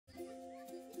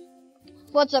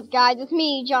What's up, guys? It's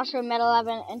me,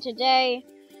 Joshuaman11, and today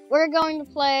we're going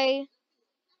to play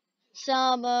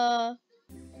some,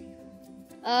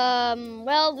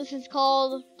 this is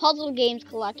called Puzzle Games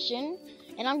Collection,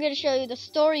 and I'm going to show you the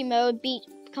story mode beat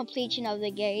completion of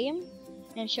the game,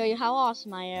 and show you how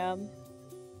awesome I am.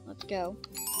 Let's go.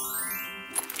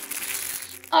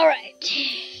 Alright.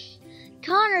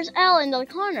 Connors L in the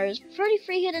corners.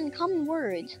 33 hidden common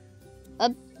words.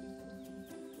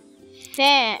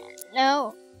 Fan.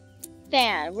 No.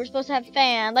 Fan. We're supposed to have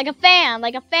fan. Like a fan.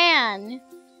 Like a fan.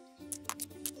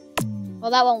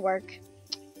 Well, that won't work.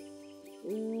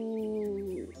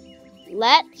 Ooh.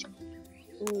 Let.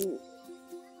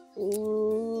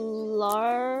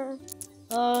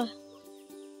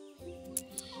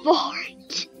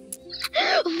 Fart.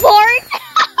 Fart.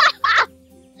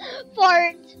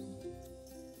 Fart.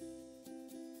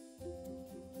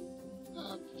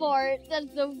 Fart.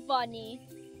 That's so funny.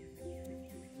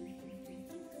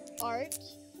 Art.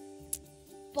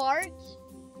 Bart.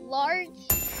 Lart.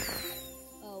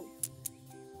 Oh.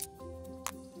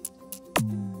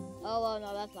 Oh,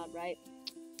 no, that's not right.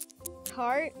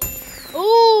 Cart.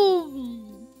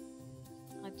 Ooh!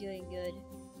 I'm doing good.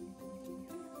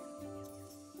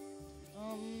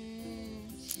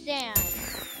 Sand.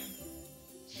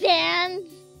 Sand.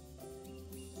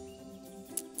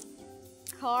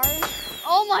 Car.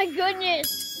 Oh my goodness!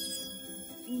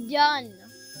 Done.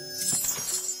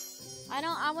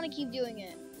 I want to keep doing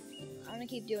it.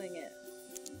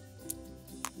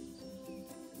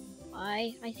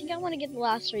 I think I want to get the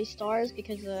last 3 stars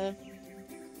because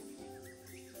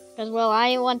well,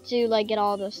 I want to like get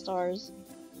all the stars.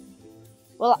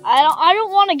 Well, I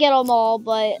don't want to get them all,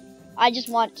 but I just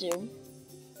want to.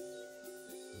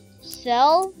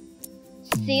 Sell,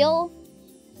 seal,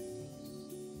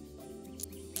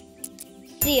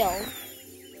 seal.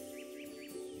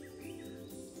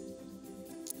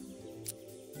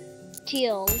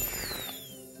 Teal.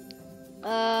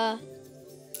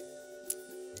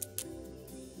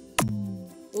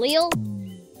 Leel.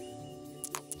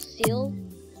 Seal.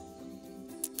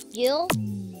 Gill.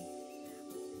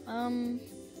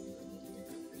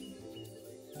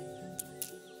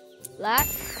 Black.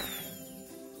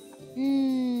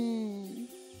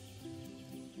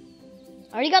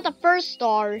 I already got the first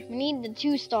star. We need the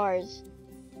 2 stars.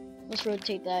 Let's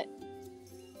rotate that.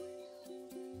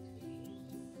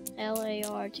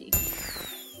 L-A-R-T.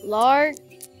 Lart.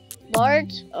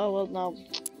 Oh, well, no.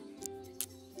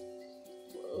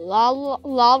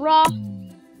 Lara.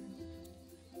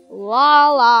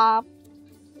 Lala.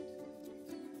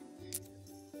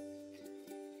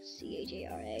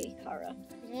 C-H-A-R-A. Cara.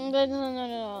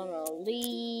 No.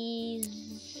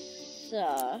 Lisa.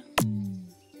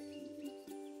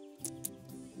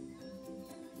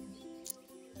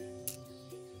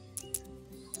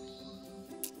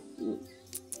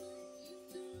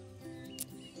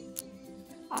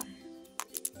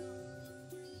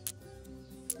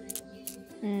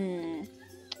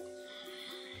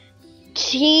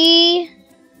 T-N-A-L.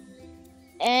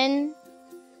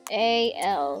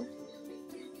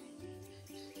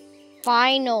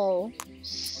 Final.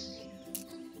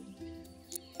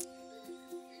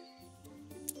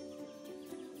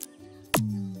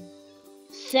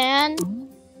 Sand.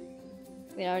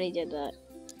 We already did that.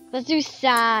 Let's do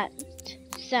sand.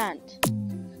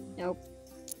 Nope.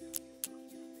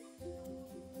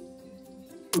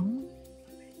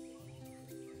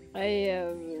 I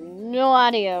have no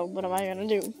idea what am I gonna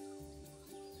do.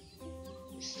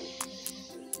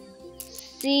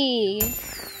 C.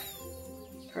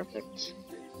 Perfect.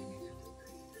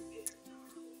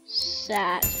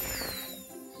 Sat.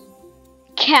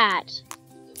 Cat.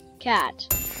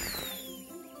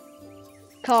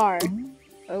 Car.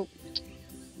 Oh.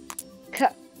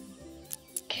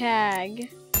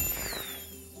 Cag.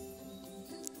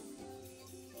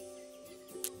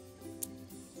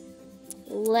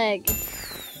 Leg.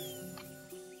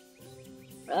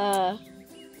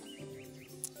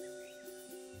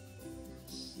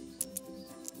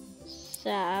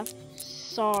 Sack.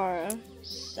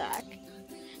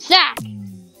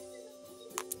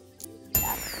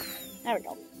 There we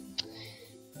go.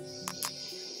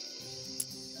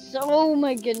 So, oh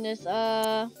my goodness.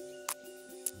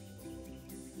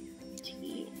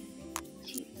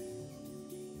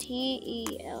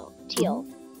 T-E-L. Teal.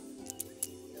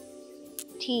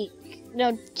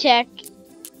 No, tech.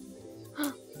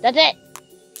 That's it.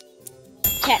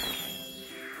 Tech.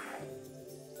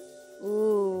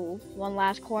 Ooh, one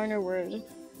last corner word.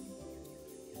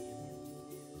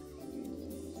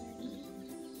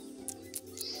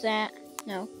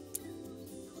 No.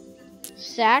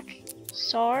 Sack.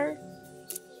 Sar.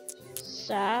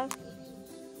 Saf.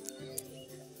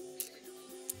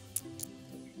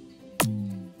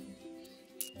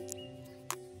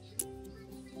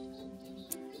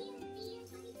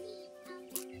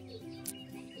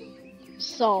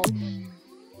 solve.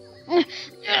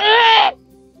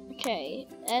 Okay,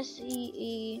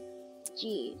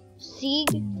 S-E-E-G. Seek.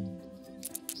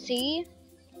 See?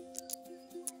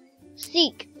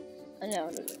 Seek.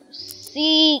 No.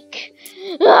 Seek.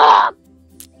 Ah!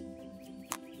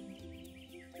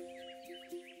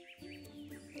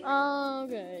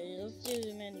 Okay, let's do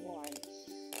them in once.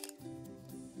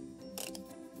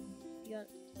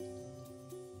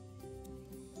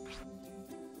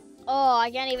 Oh,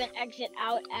 I can't even exit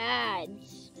out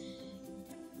ads.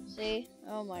 See?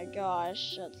 Oh my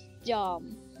gosh, that's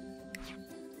dumb.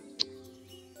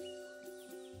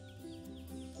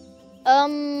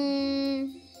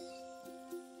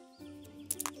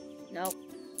 Nope.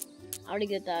 I already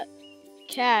did that.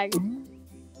 CAG.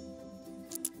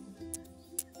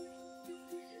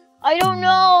 I don't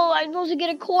know. I'm supposed to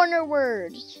get a corner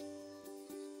word.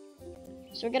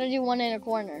 So we're gonna do one in a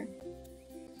corner.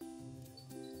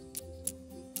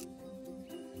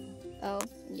 Oh,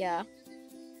 yeah.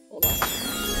 Hold on.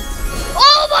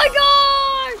 Oh my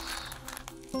gosh!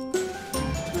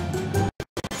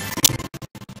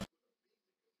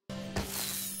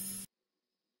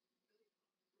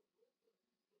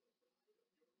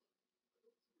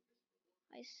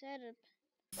 I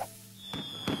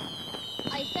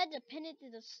said to pin it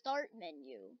to the start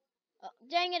menu.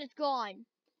 Dang it, it's gone.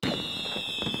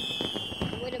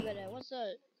 Wait a minute, what's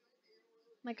that?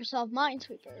 Microsoft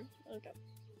Minesweeper. Okay.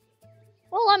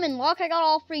 Well, I'm in luck. I got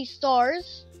all 3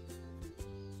 stars.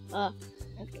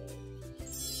 Okay.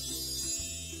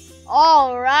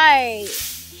 Alright.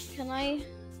 Can I?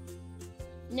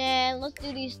 Nah, let's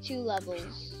do these 2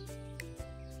 levels.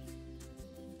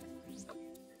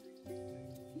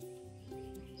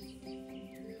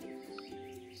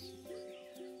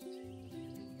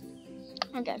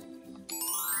 Okay.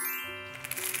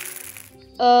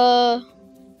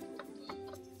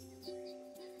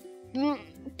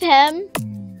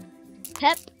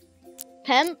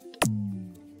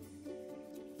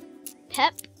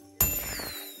 Pep.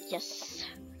 Yes.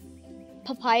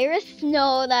 Papyrus?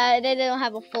 No, that they don't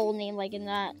have a full name like in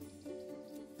that.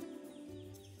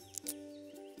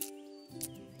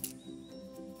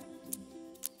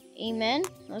 Amen.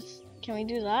 Can we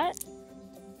do that?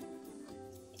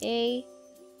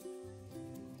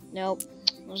 Nope.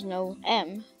 There's no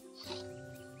M.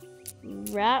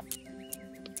 Rap.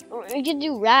 We could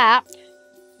do rap.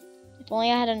 If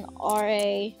only I had an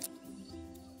R-A.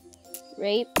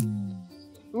 Rape.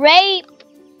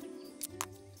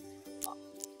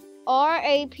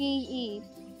 R-A-P-E.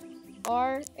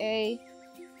 R-A.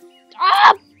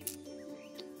 Ah!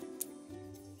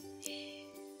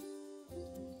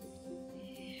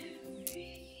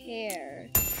 Hair.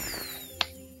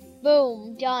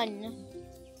 Boom. Done.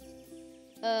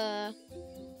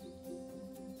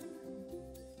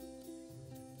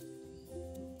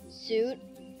 Suit.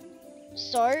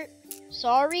 Start.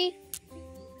 Sorry.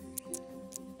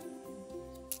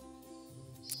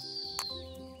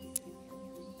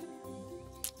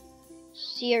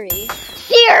 Siri.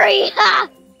 Ha!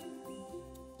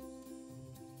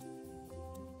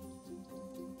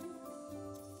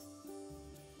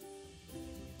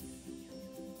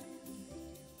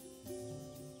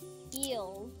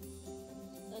 Eel.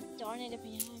 Darn it, if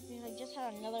I just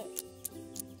had another.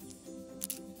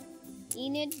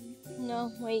 Enid?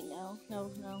 No, wait, no.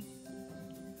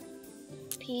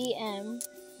 PMP?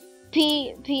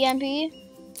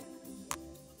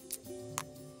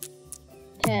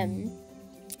 Pim.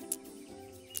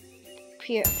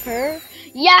 Per?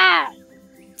 Yeah!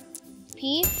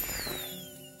 P?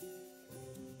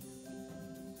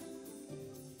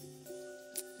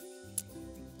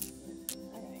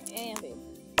 Alright, A and B.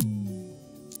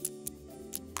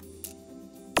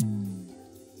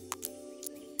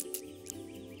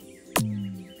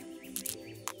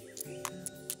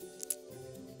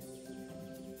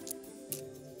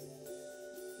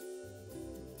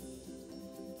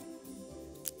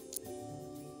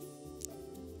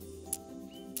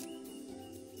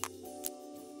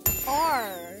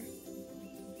 R.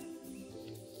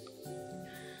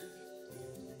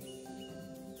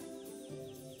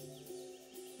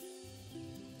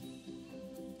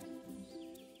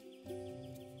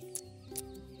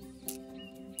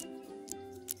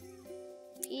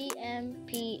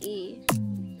 PMPE.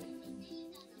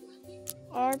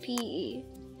 RPE.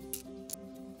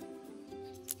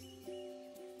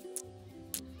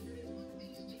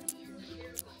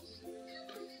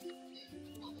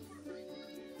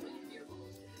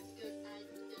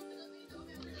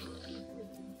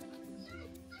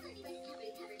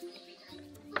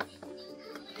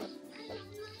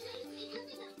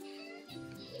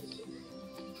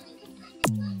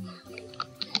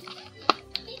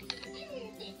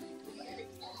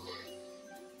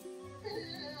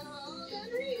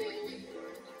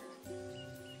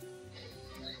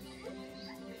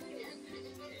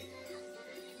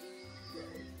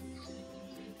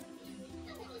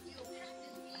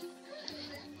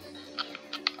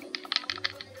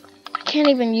 can't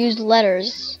even use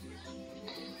letters.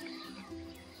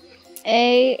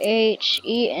 AHENB.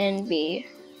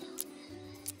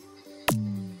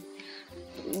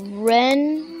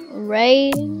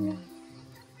 Rain.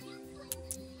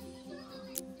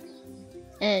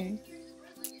 N.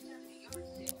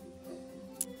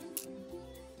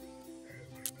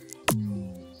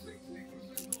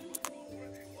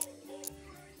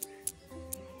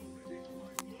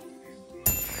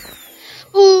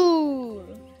 Ooh.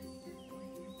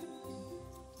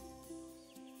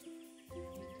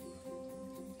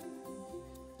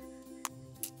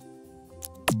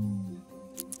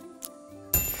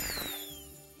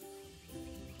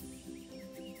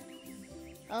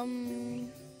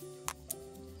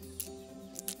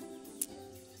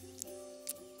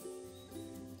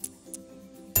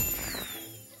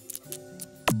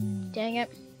 Dang it.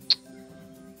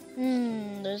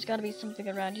 There's gotta be something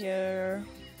around here.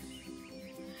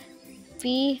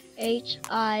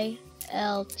 BHILT.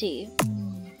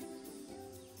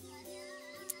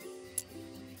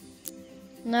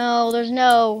 No, there's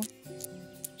no.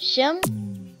 Shim?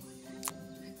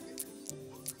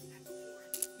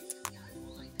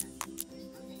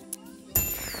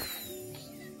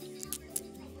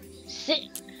 Sit.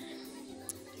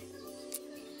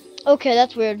 Okay,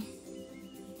 that's weird.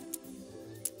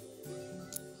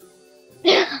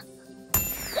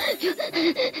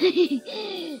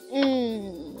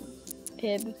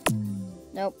 Pib.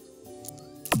 Nope.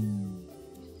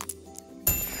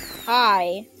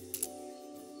 Hi.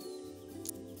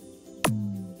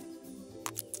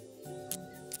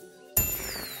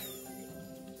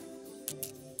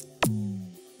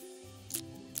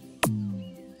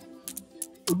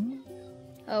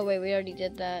 Oh wait, we already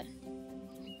did that.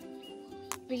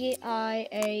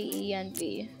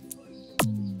 BIAENB.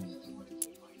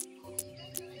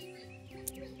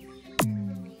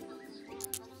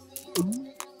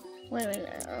 Wait a minute.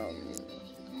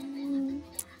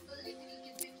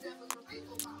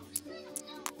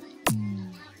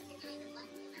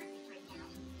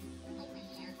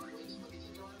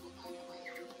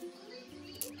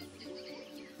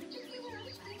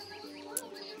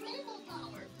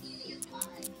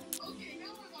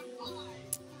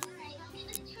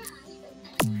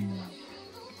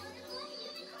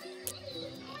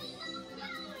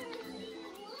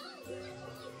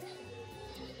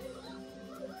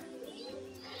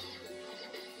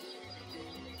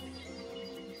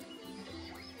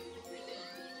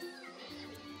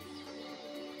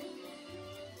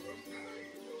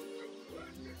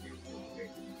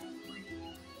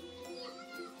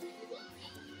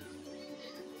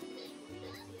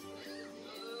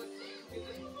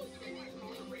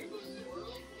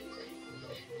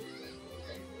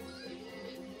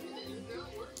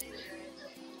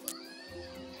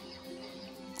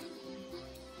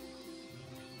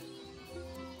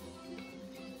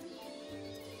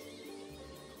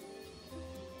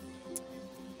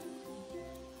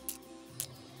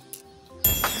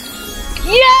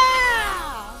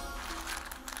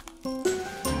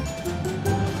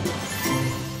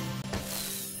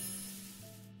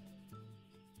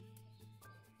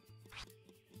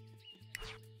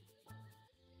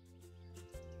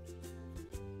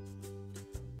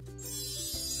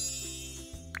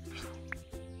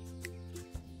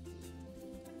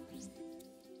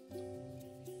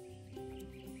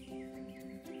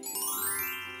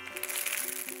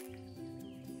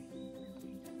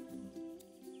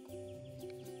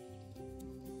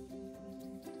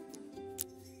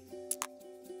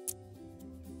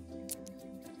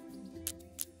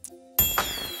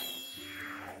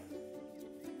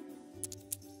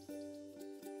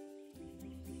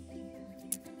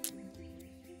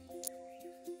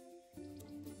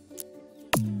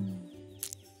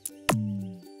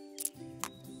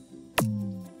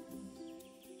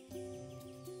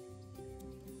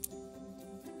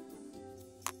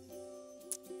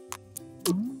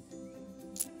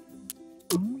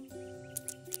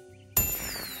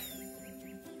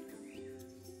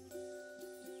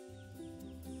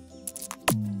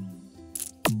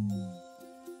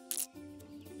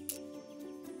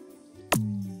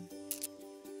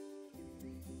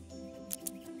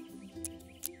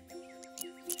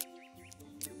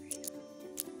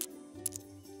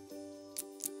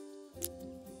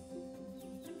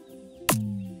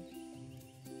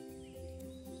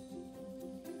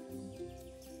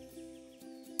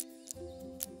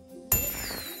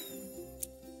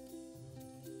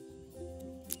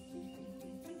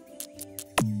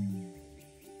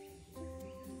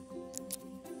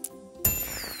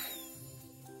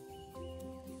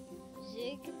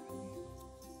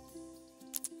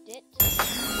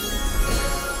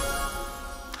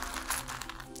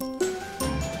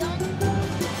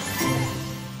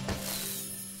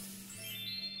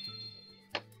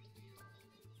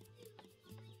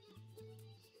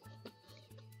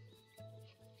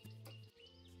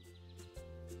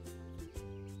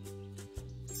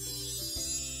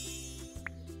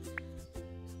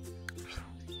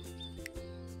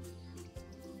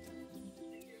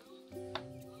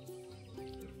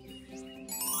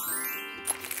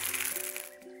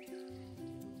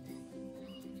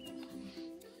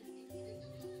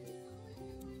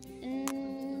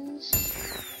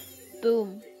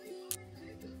 Boom.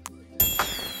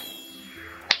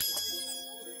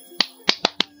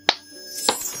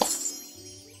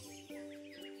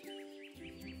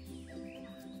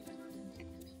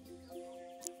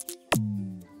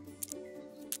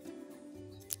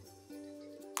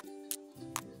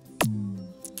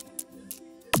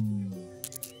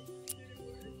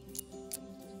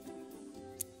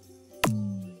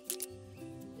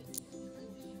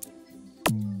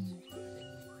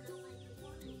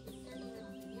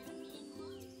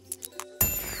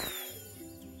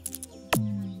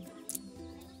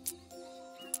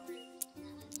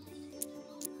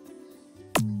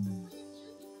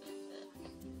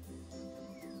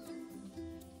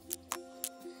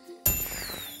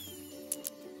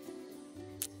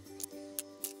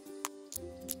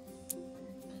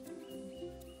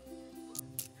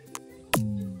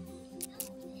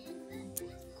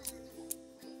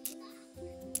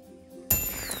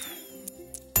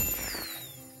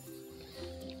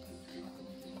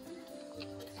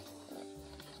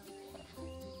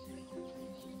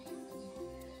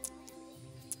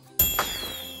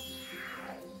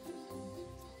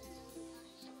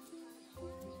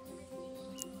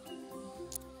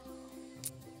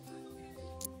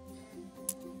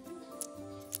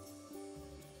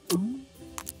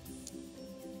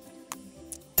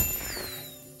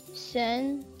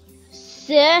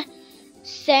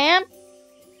 Sam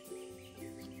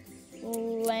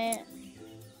Land.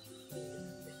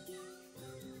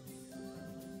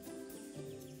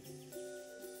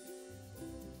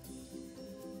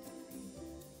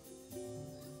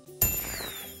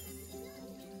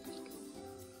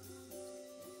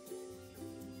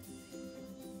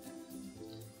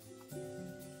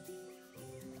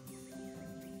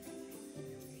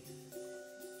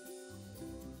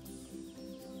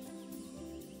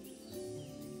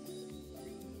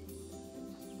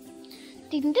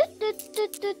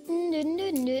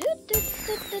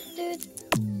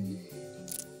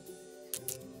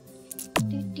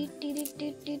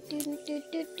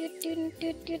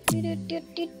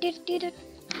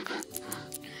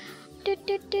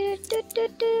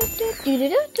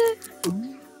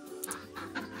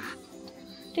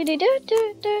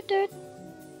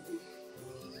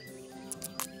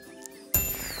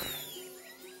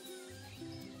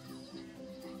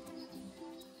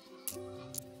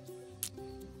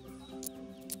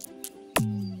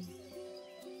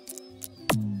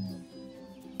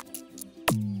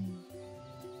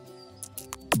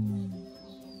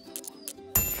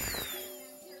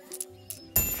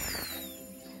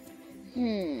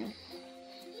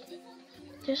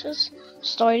 This is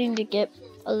starting to get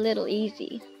a little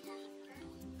easy.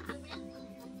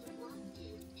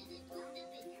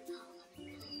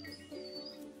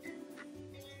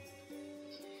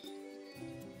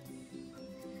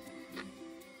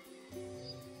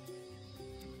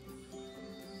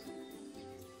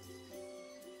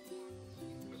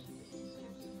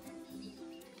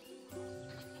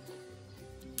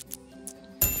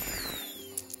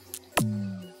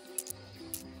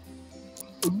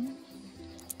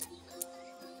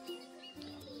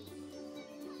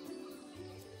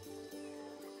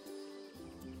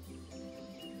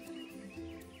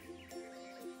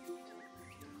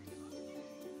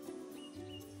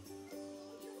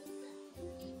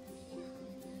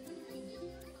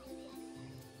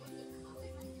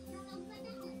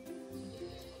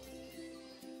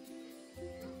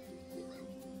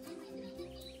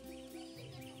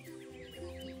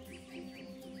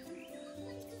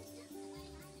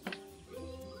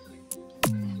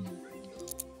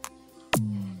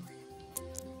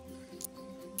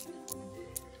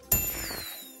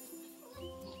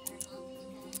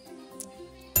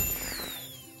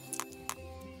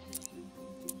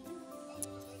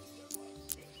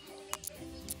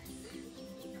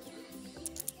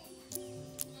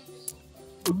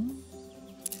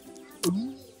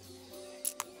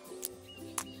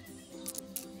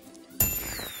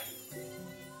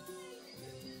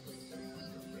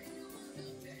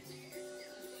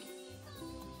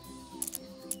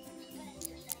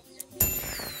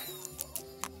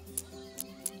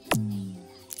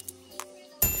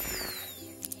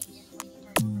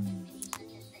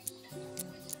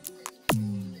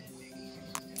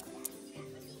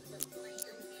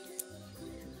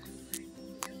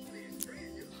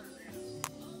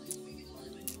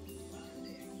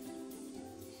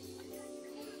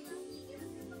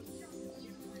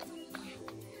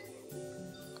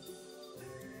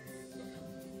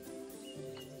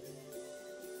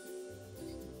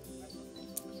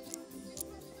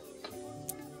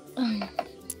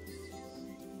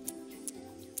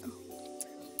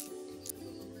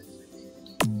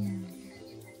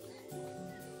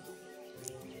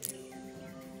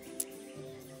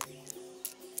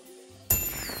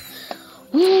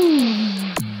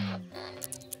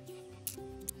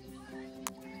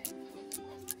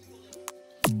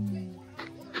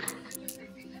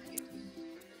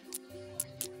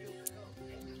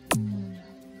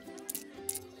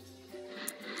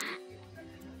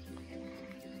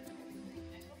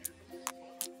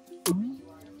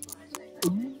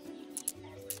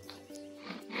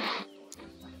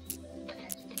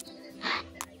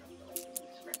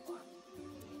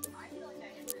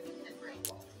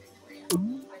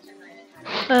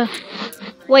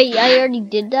 Wait, I already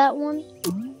did that one?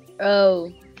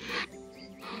 Oh.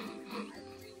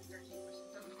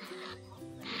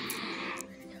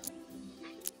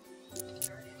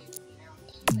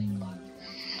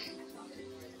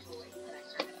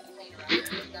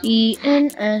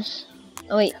 ENS.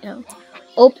 Oh wait, no.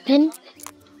 Open.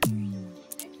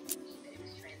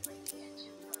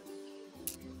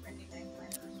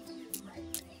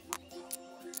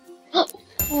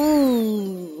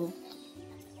 Ooh.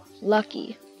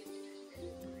 Lucky.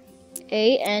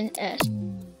 ANS.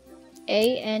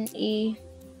 ANE.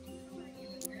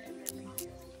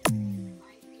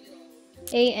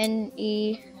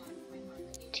 ANETS.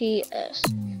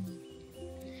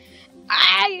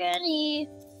 INES.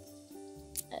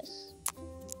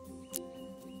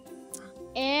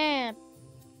 And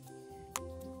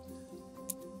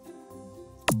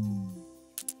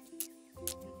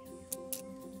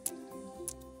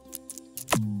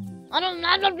I don't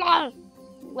know.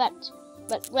 What?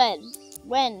 But red.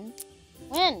 When?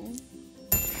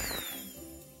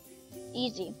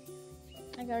 Easy.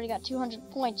 I already got 200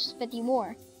 points, 50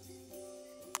 more.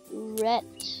 Red.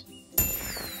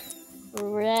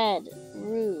 Rude.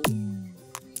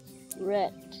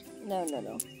 Red. No.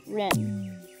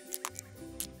 Ren.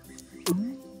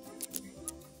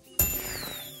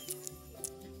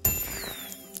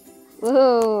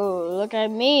 Whoa, look at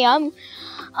me. I'm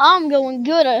going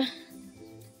good.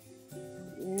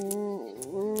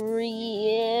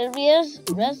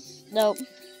 No.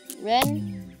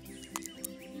 Ren.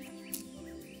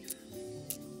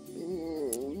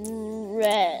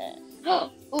 Red.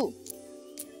 Ooh.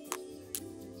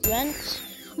 Rent.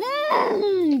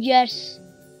 Yes.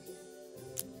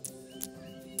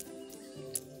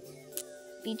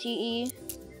 BTE.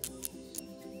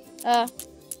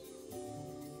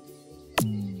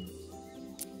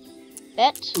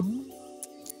 Bet.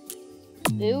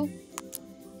 Boo.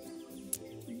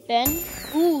 Ben.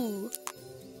 Ooh.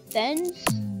 Benz.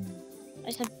 I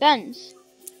said Benz.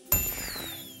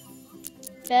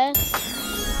 Best.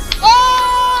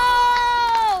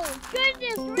 Oh!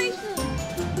 Goodness gracious!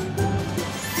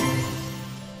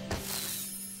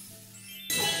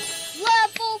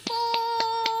 Level 4!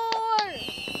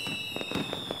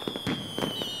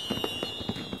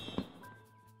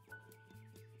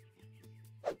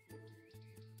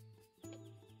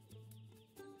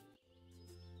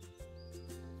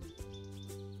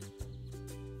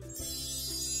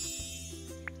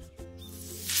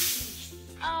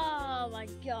 Oh my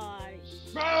gosh.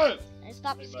 Run! And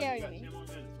stop scaring me.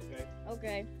 Okay?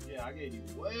 Okay. Yeah, I gave you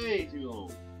way too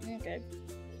long. Okay.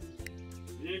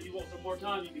 And then if you want some more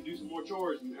time, you can do some more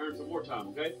chores and earn some more time,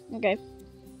 okay? Okay.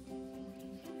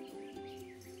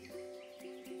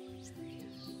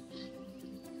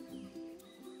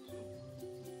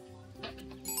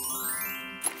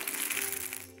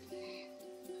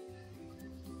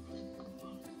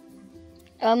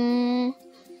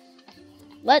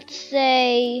 Let's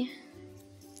say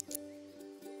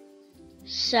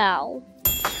Sal.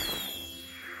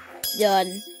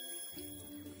 Done.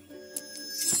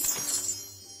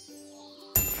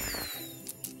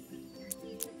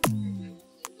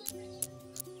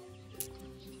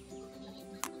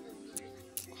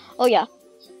 Oh yeah.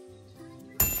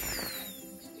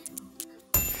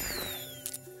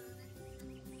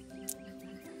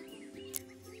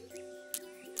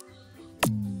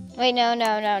 Wait, no.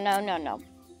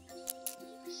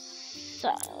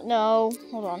 No,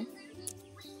 hold on.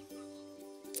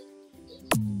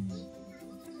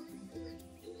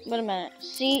 Wait a minute.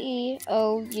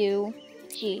 CEOUG.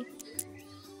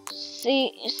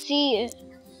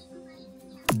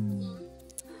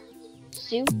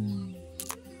 Sue.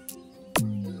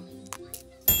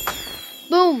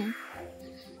 Boom!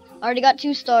 Already got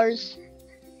 2 stars.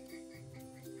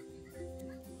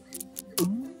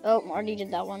 Oh, already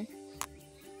did that one.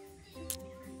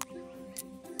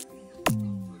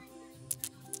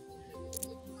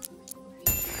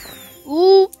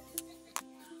 Ooh!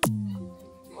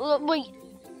 Wait.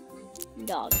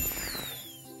 Dog.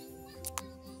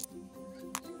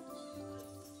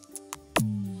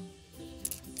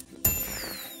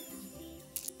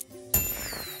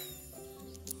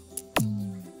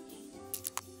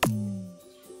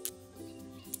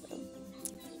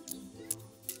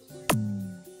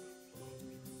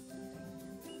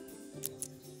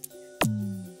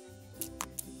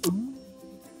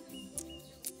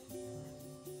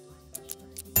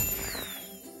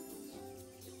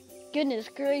 Goodness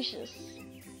gracious.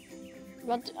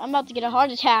 I'm about to get a heart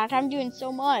attack. I'm doing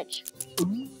so much.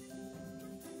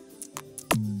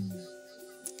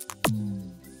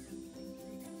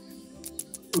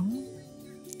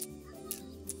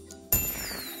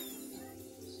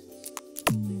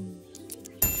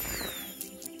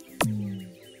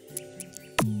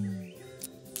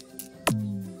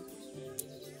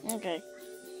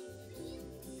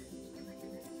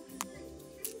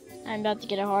 I'm about to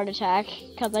get a heart attack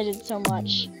because I did so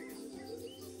much.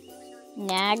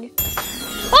 Nag.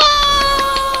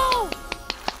 Oh!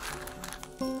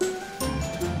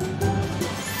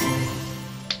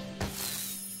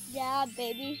 Yeah,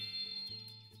 baby.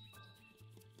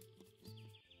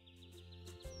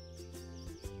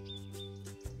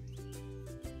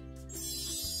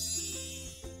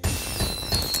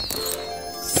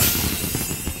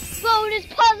 Bonus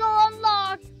puzzle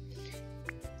unlocked!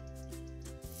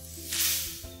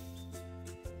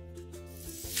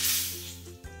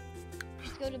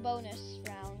 Let's go to bonus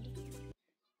round.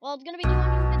 Well, it's gonna be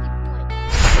 250 points.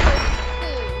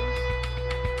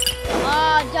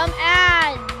 Ah, dumb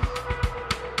ads!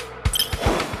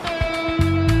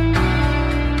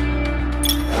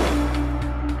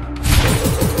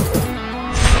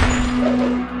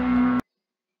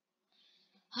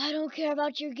 I don't care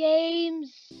about your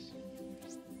games.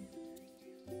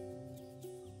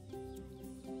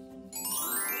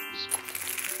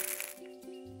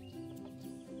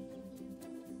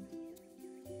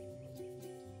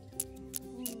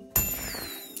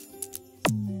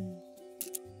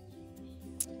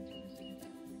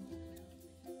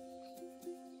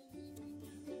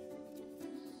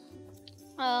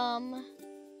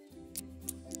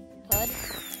 Pud.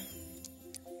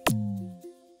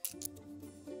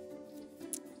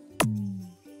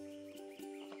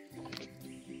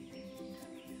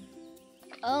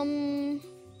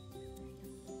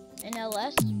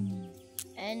 NLS.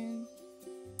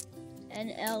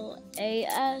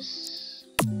 NLAS.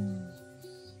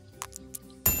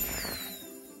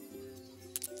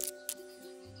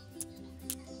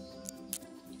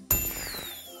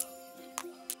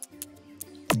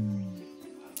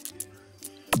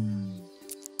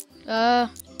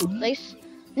 Lace?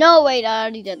 No, wait, I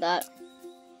already did that.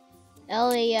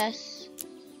 LAS.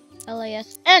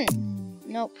 LASN.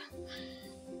 Nope.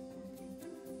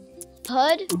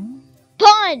 Pud?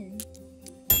 Pun!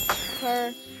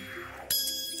 Per.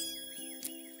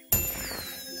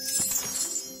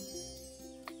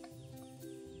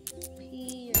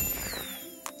 P.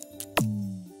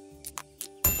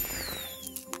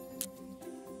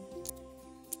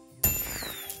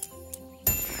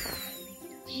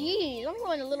 Jeez, I'm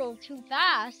going a little too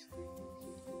fast.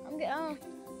 I'm getting,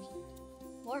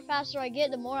 more faster I get,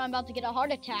 the more I'm about to get a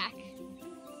heart attack.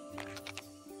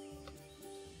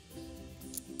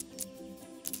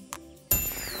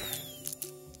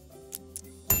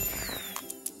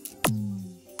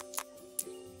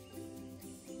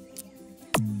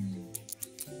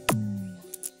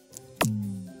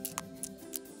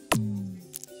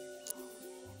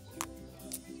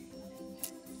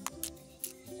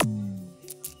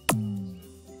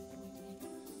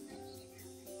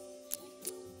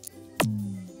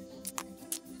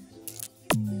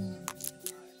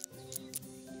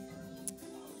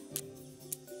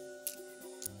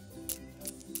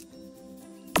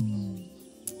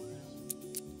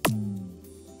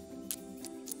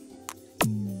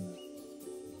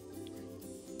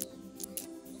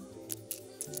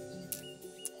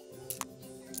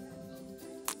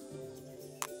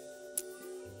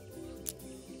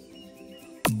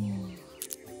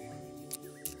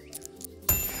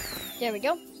 There we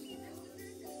go.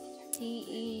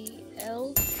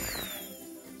 DELTLN.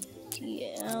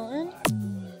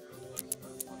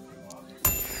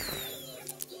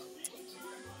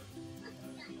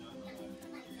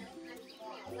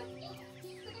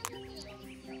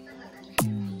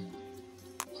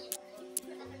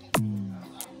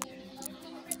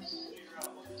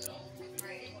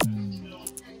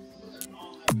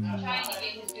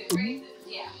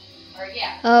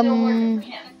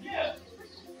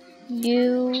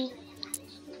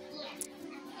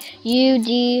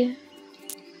 UD.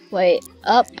 Wait,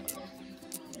 up.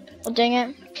 Oh, dang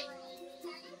it.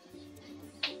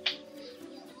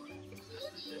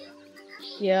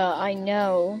 Yeah, I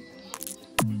know.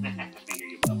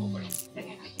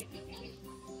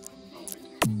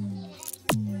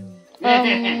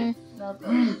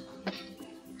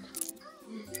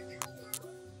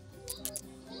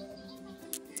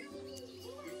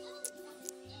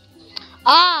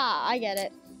 Ah, I get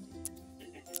it.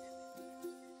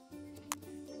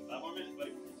 5 more minutes,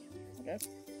 buddy. Okay.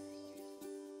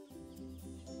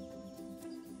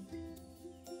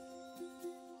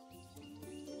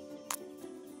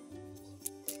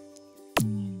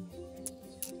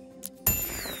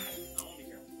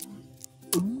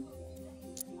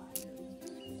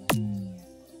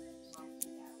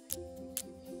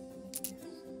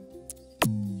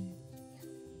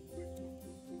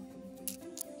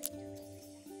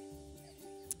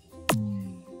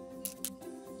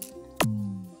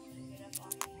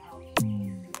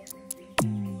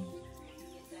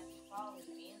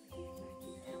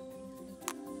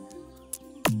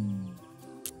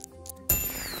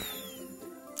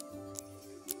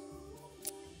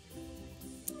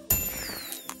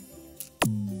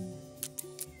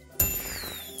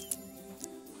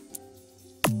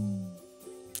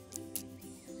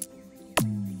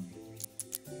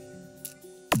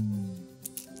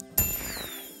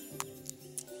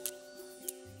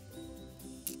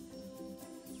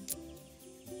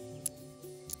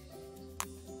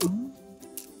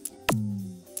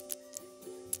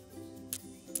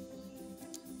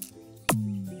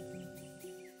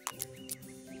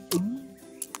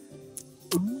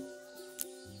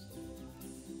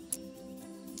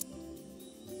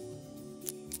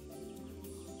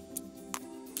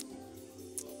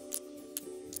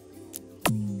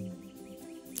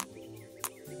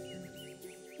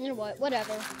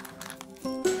 Whatever.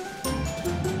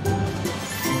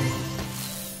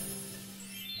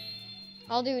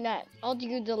 I'll do that. I'll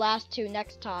do the last two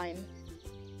next time.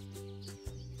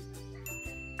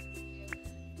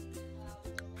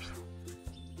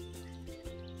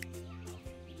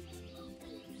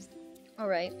 All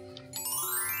right.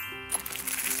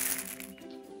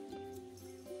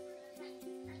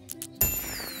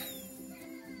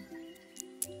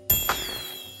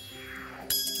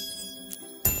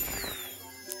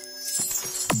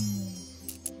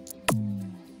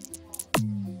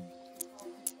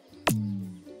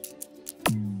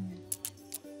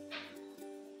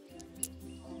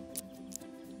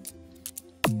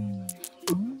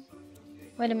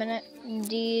 Wait a minute.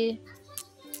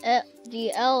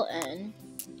 D-L-N.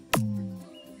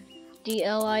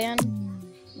 D-L-I-N.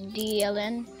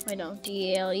 D-L-N. Wait, no.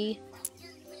 D-A-L-E.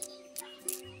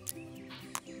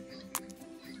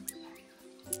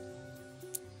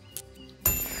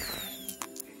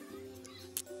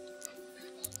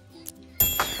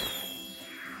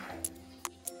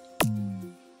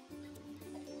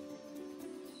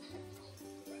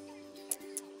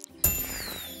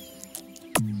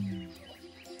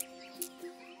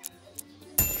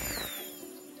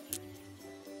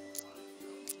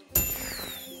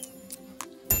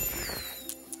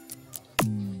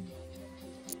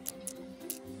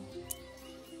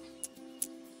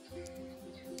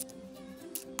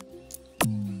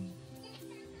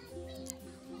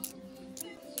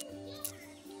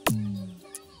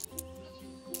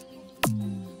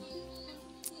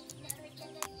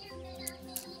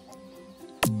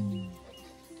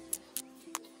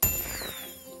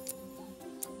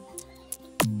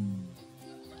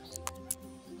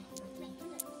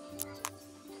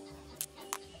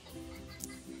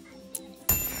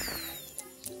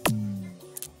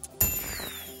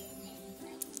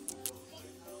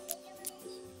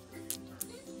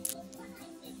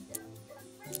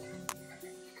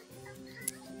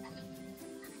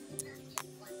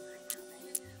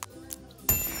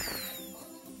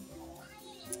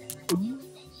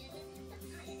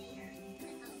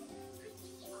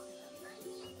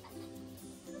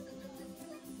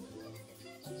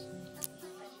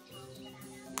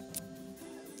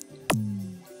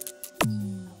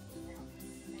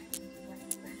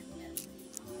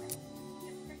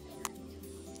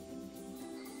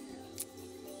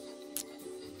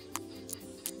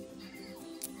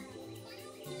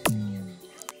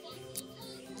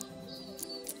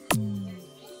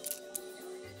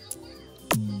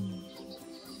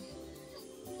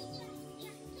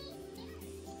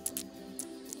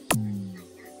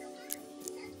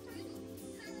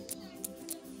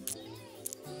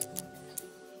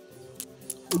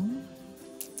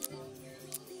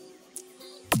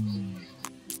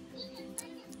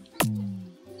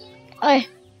 Ay.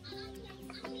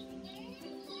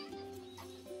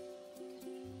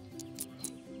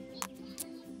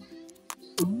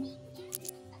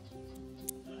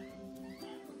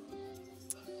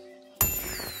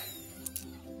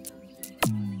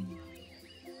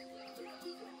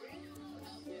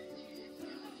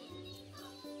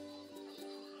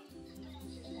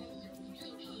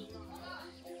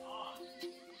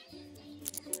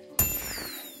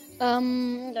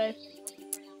 Okay.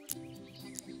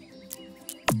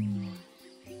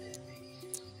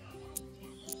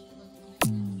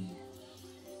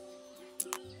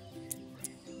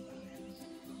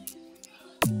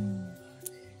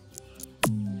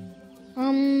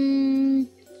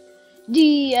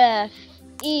 D F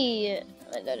E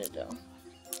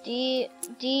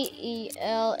D E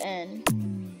L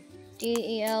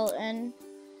N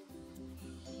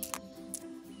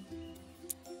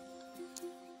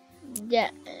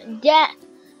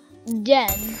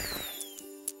Den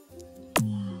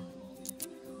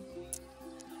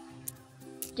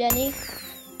Jenny.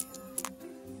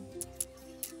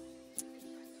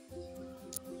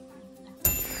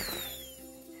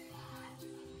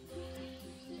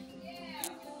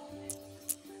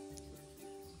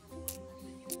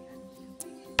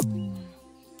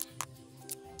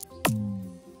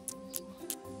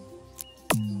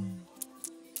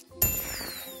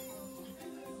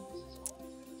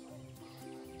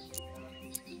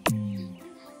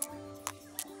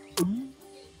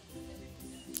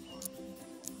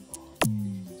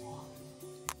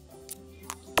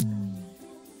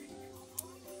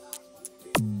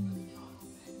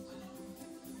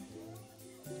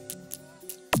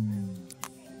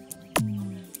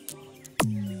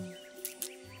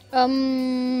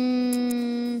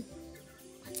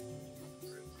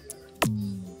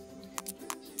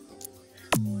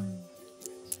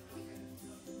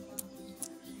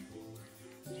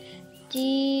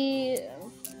 D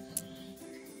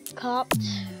Copt.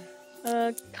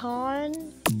 Con.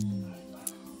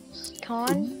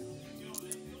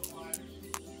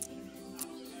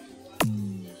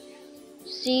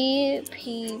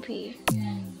 CPP.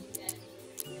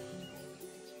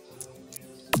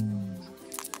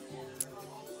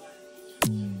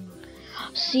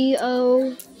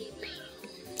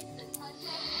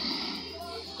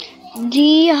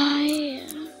 CODI.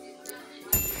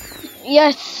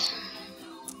 Yes.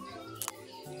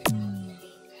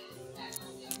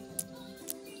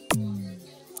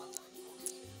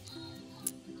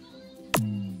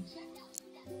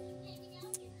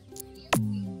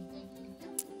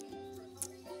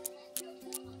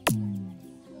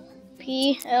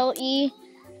 PLED.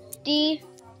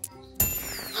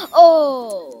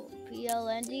 Oh,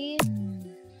 PLND.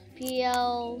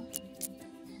 PLID.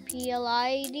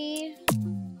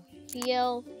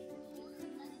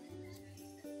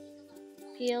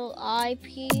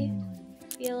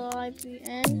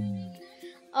 PLIPN.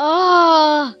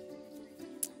 Ah,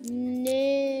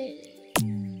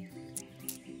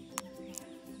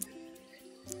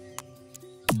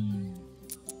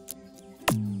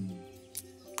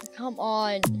 come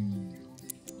on.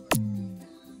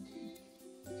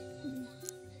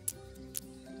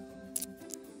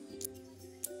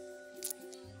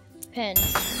 Pen.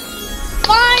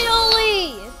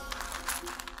 Finally!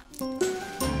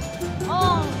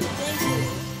 Oh, thank you.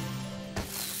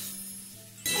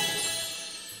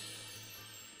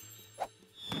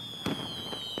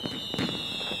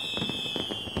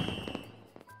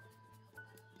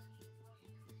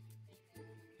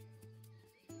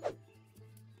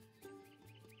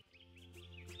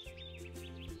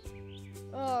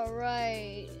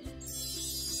 Alright.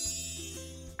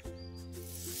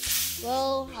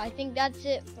 Well, I think that's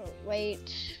it.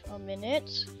 Wait a minute.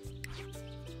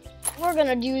 We're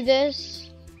gonna do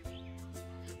this.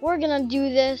 We're gonna do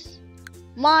this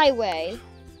my way.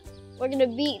 We're gonna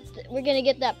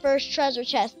get that first treasure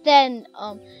chest, then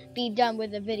be done with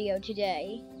the video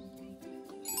today.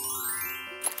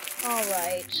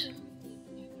 Alright.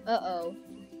 Uh-oh.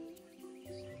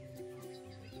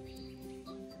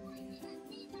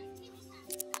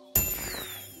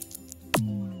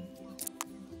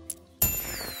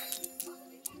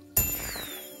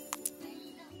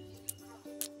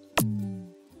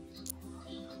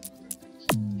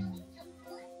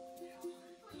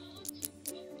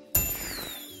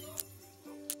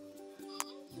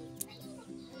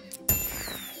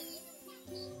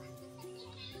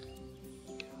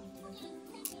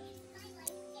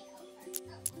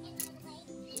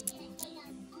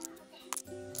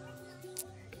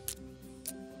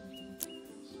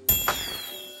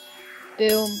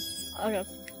 Boom. Okay.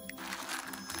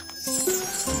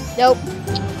 Nope.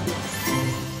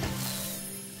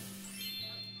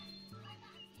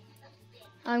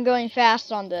 I'm going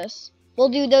fast on this. We'll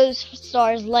do those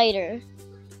stars later.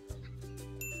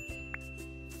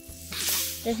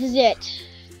 This is it.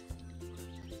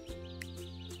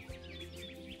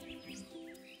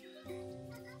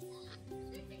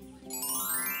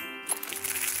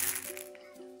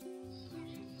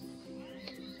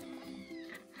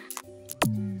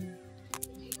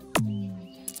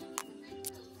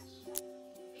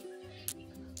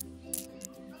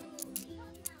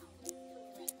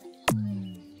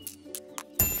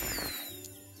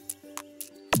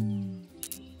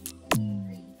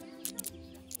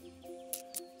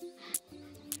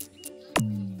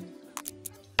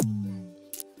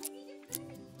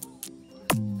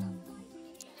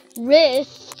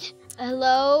 Wrist.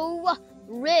 Hello?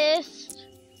 Wrist.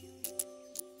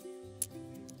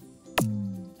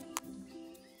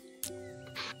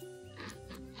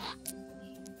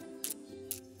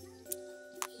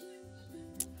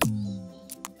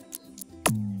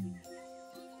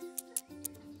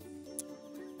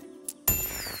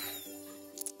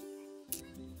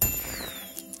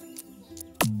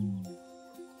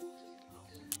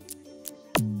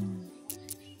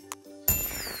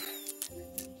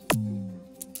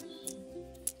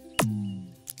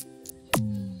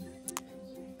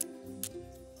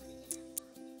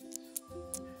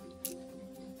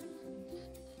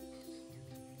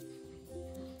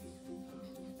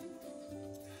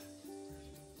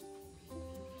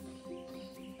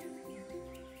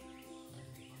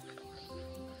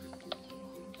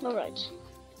 Alright.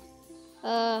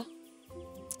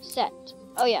 Set.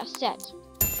 Oh yeah, set.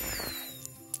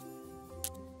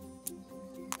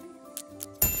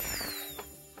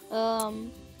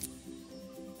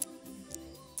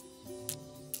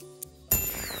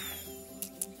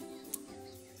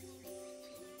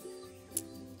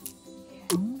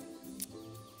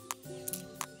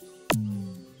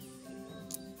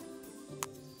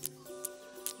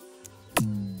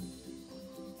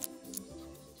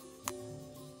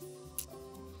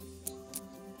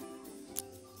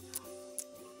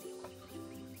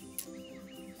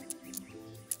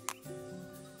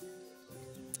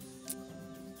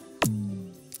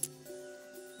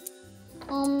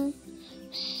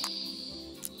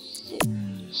 is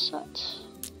it set?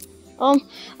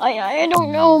 I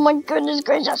don't know. My goodness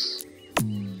gracious.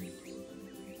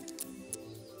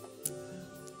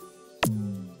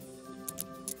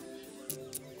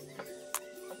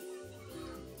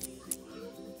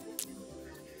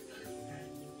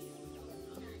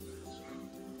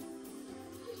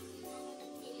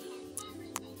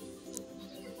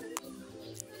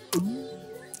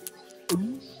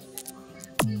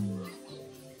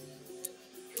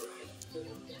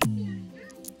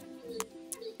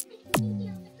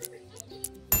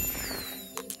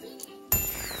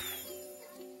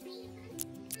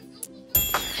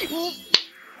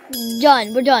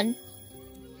 Done. We're done.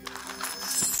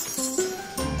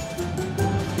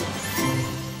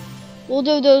 We'll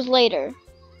do those later.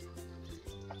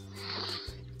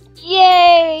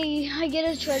 Yay! I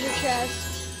get a treasure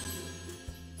chest.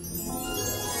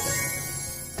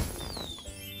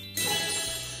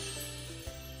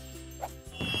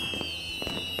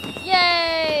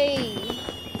 Yay!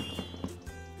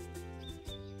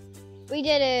 We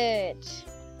did it.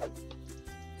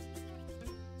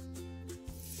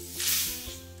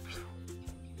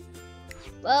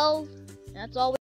 Well, that's all.